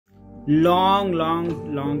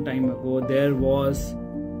long time ago, there was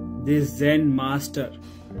this Zen master.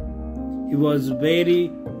 He was very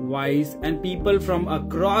wise, and people from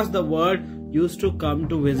across the world used to come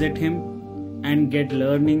to visit him and get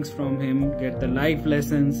learnings from him, get the life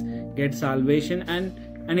lessons, get salvation,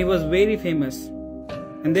 and he was very famous.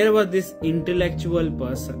 And there was this intellectual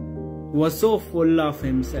person who was so full of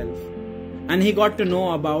himself, and he got to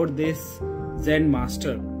know about this Zen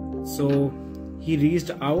master. So he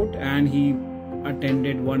reached out and he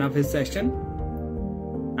attended one of his sessions,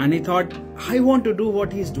 and he thought, I want to do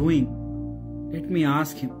what he's doing. Let me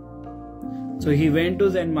ask him. So he went to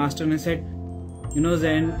Zen master and he said,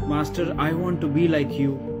 Zen master, I want to be like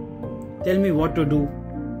you. Tell me what to do.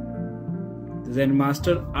 The Zen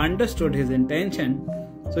master understood his intention.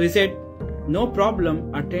 So he said, no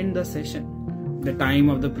problem, attend the session. The time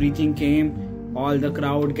of the preaching came, all the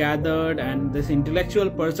crowd gathered, and this intellectual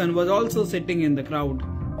person was also sitting in the crowd.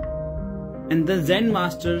 And the Zen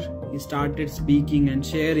master, he started speaking and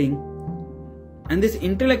sharing. And this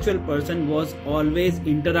intellectual person was always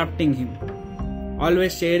interrupting him,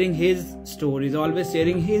 always sharing his stories, always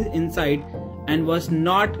sharing his insight, and was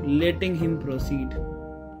not letting him proceed.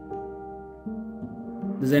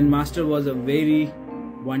 The Zen master was a very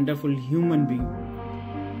wonderful human being.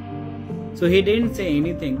 So he didn't say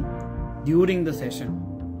anything during the session.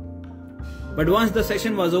 But once the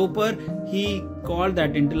session was over, he called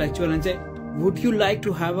that intellectual and said, would you like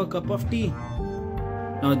to have a cup of tea?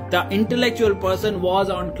 Now the intellectual person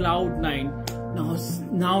was on cloud 9.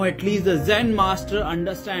 Now at least the Zen master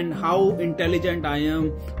understand how intelligent I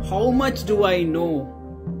am, how much do I know.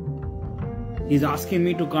 He's asking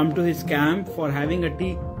me to come to his camp for having a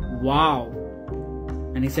tea. Wow.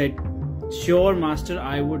 And he said, sure master,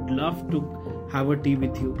 I would love to have a tea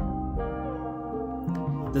with you.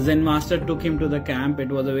 The Zen master took him to the camp. It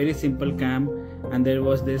was a very simple camp, and there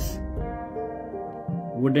was this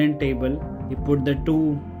wooden table. He put the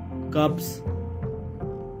 2 cups,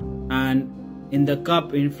 and in the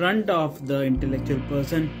cup in front of the intellectual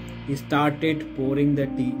person, he started pouring the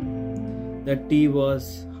tea. The tea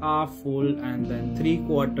was half full and then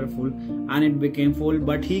 3/4 full, and it became full,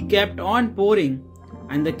 but he kept on pouring,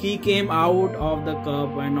 and the tea came out of the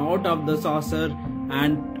cup and out of the saucer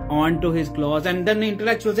and onto his clothes. And then the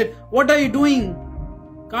intellectual said, what are you doing?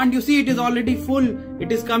 Can't you see it is already full?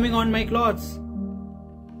 It is coming on my clothes.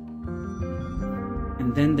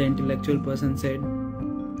 And then the intellectual person said,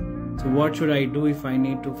 so what should I do if I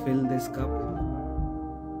need to fill this cup?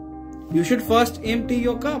 You should first empty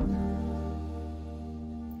your cup.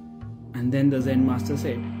 And then the Zen master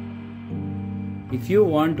said, if you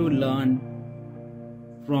want to learn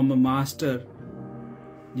from a master,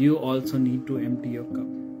 you also need to empty your cup.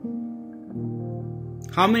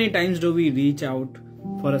 How many times do we reach out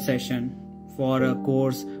for a session, for a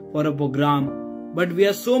course, for a program, but we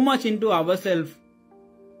are so much into ourselves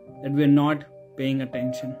that we are not paying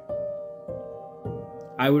attention?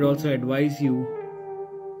 I would also advise you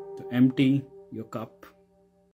to empty your cup.